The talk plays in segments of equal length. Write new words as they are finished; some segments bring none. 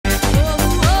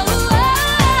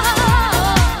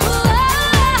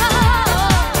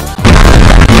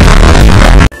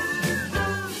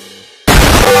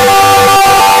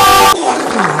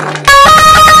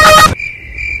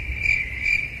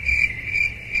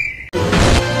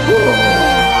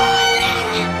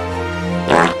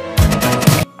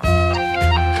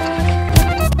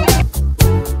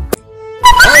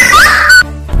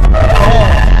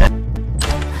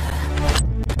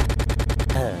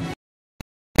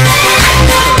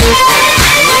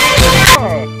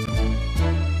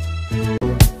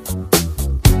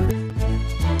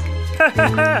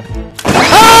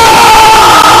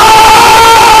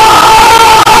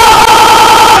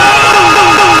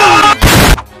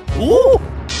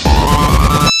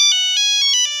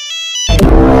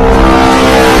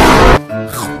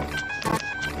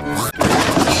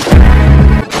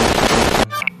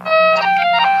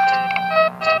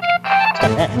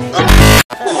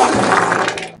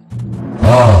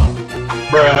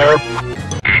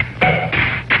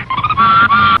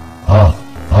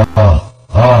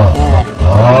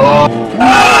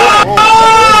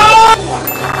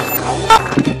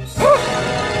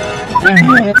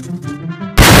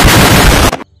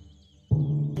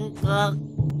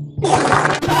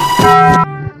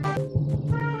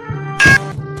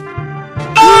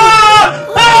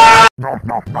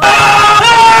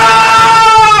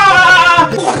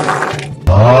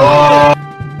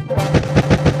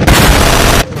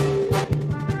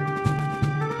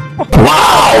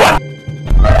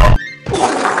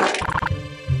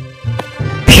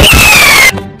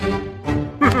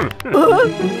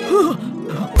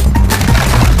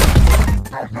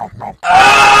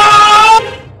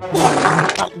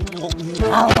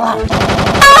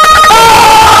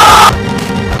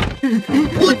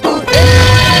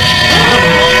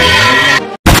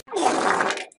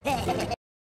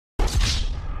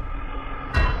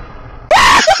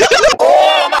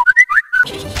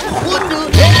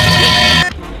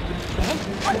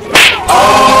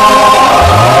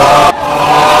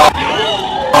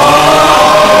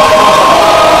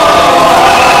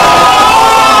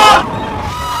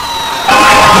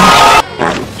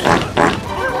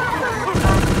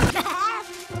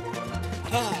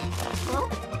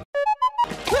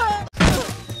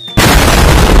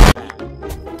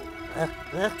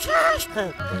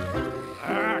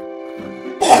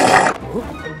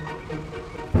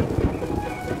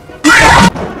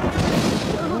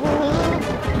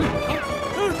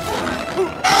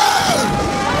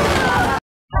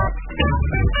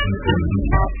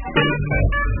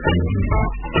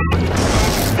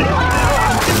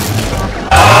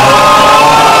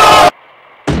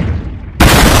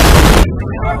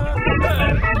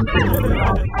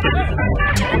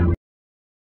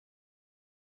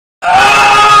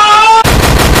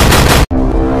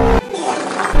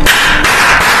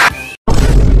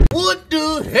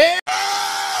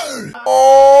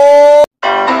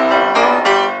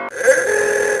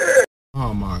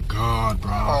Oh my God,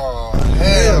 bro. Oh,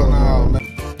 hell no, man.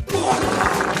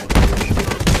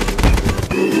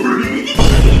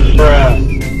 Bruh.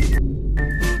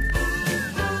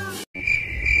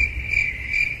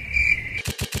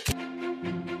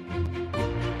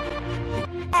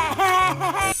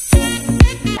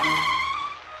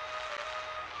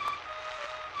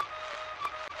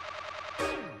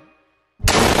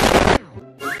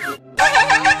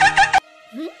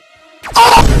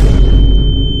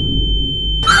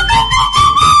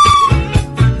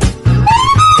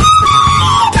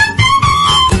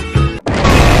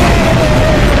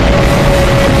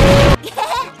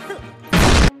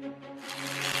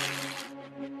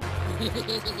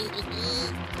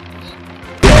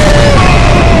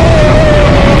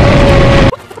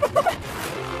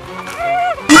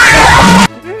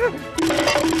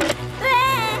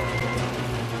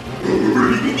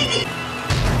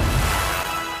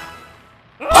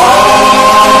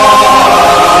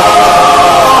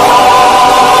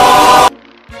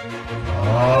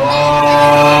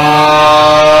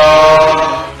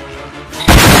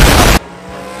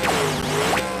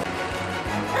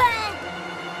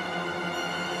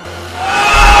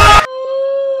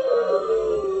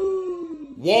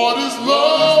 What is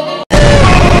love?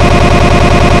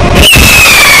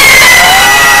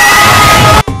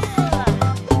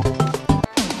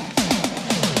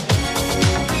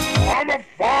 I'm a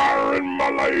fire in my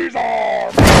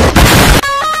laser.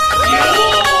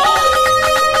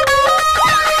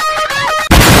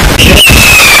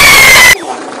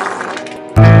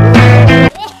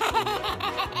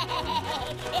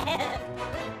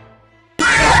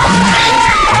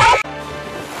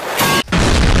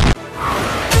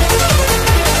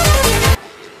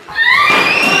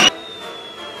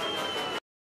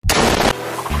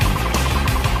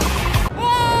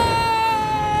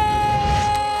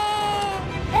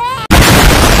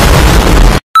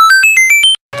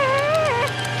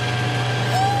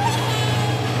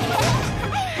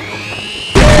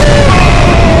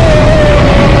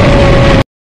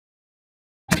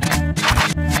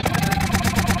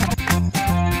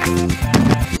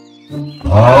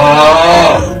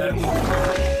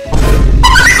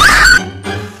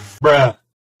 Bruh.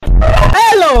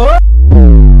 Hello!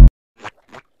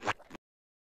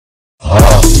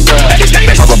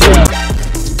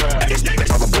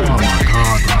 Bruh.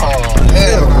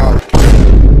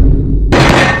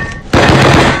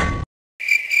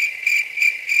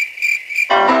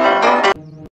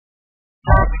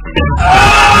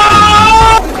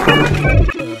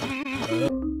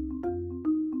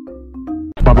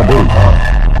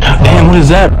 what is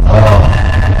that?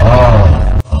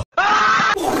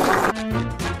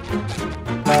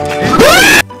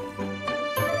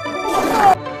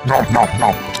 Nom nom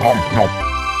nom nom nom.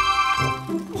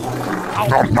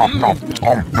 Nom nom nom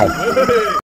nom nom.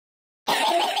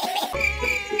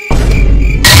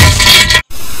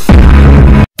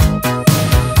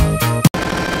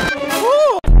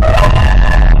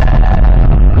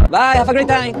 Bye, have a great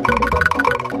time.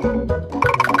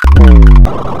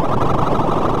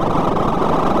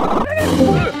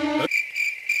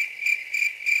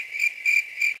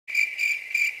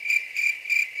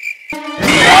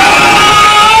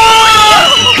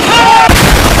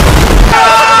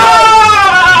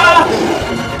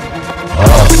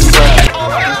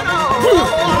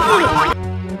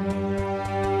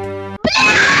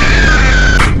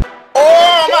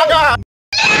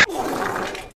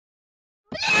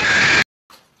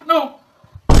 No!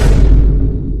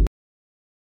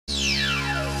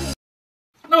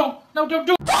 No! No, don't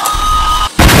do it!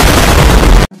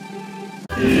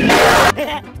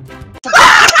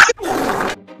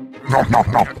 Nom nom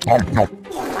nom nom nom.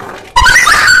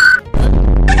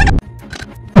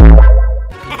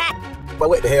 But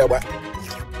what the hell, boy?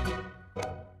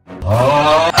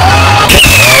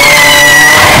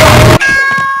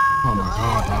 Oh my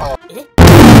god, dog.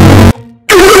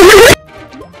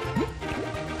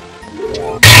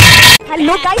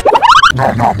 Hello, guys.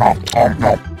 Nom nom nom nom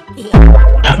nom.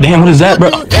 Damn, what is that, bro?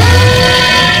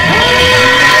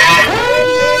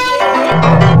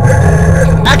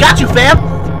 I got you, fam!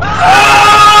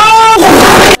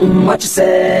 What you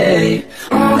say?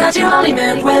 That you only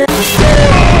meant when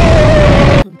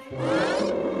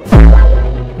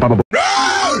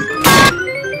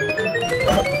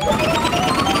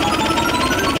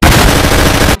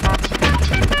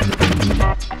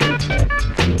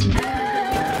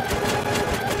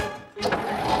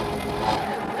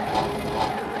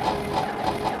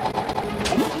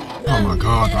Oh my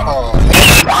god, dog.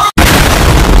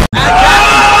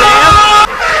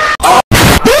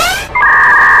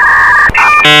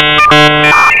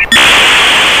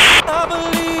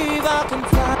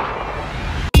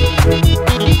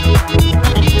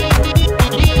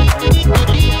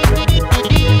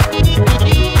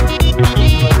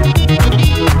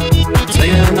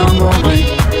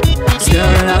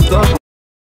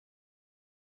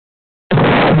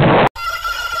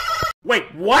 Wait,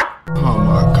 what? Oh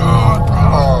my god, bro.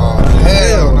 Oh,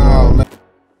 hell no, man.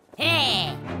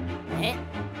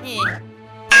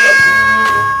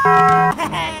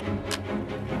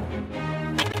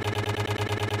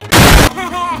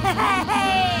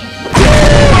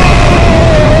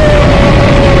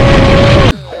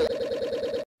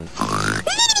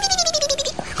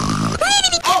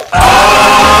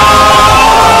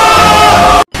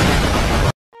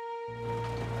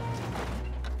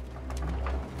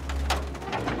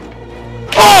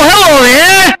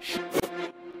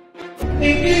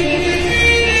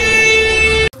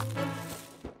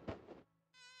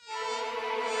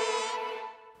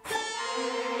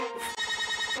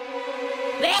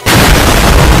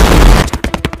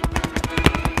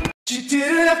 you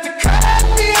didn't have to cut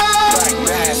me off.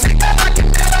 I could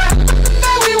never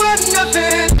know we were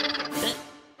nothing.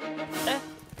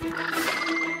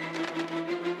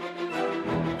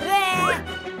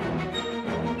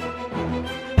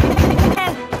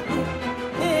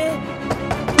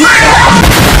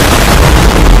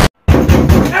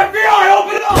 FBI,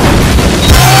 open it up!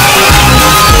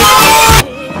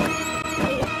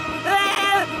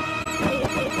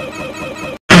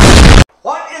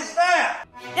 What is that?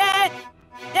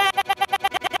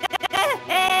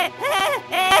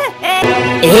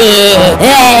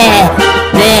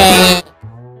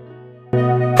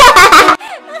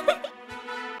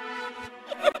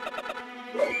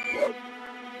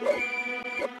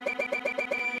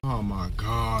 Oh my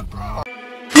god, bro.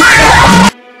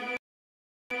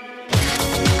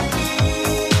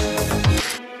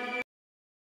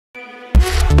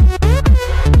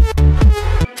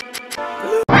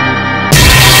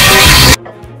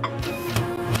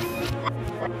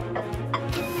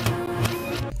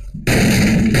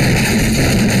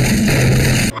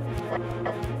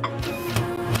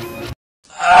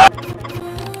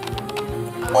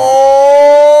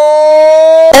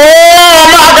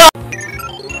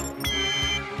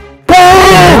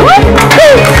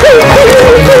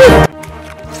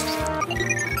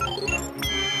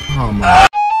 Oh my.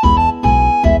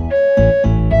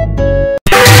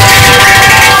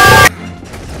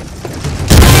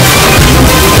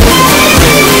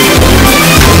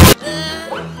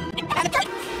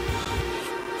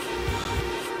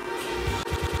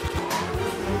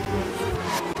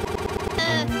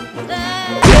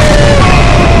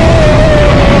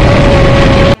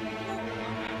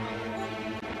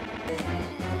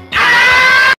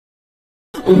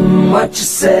 What you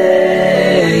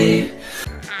say?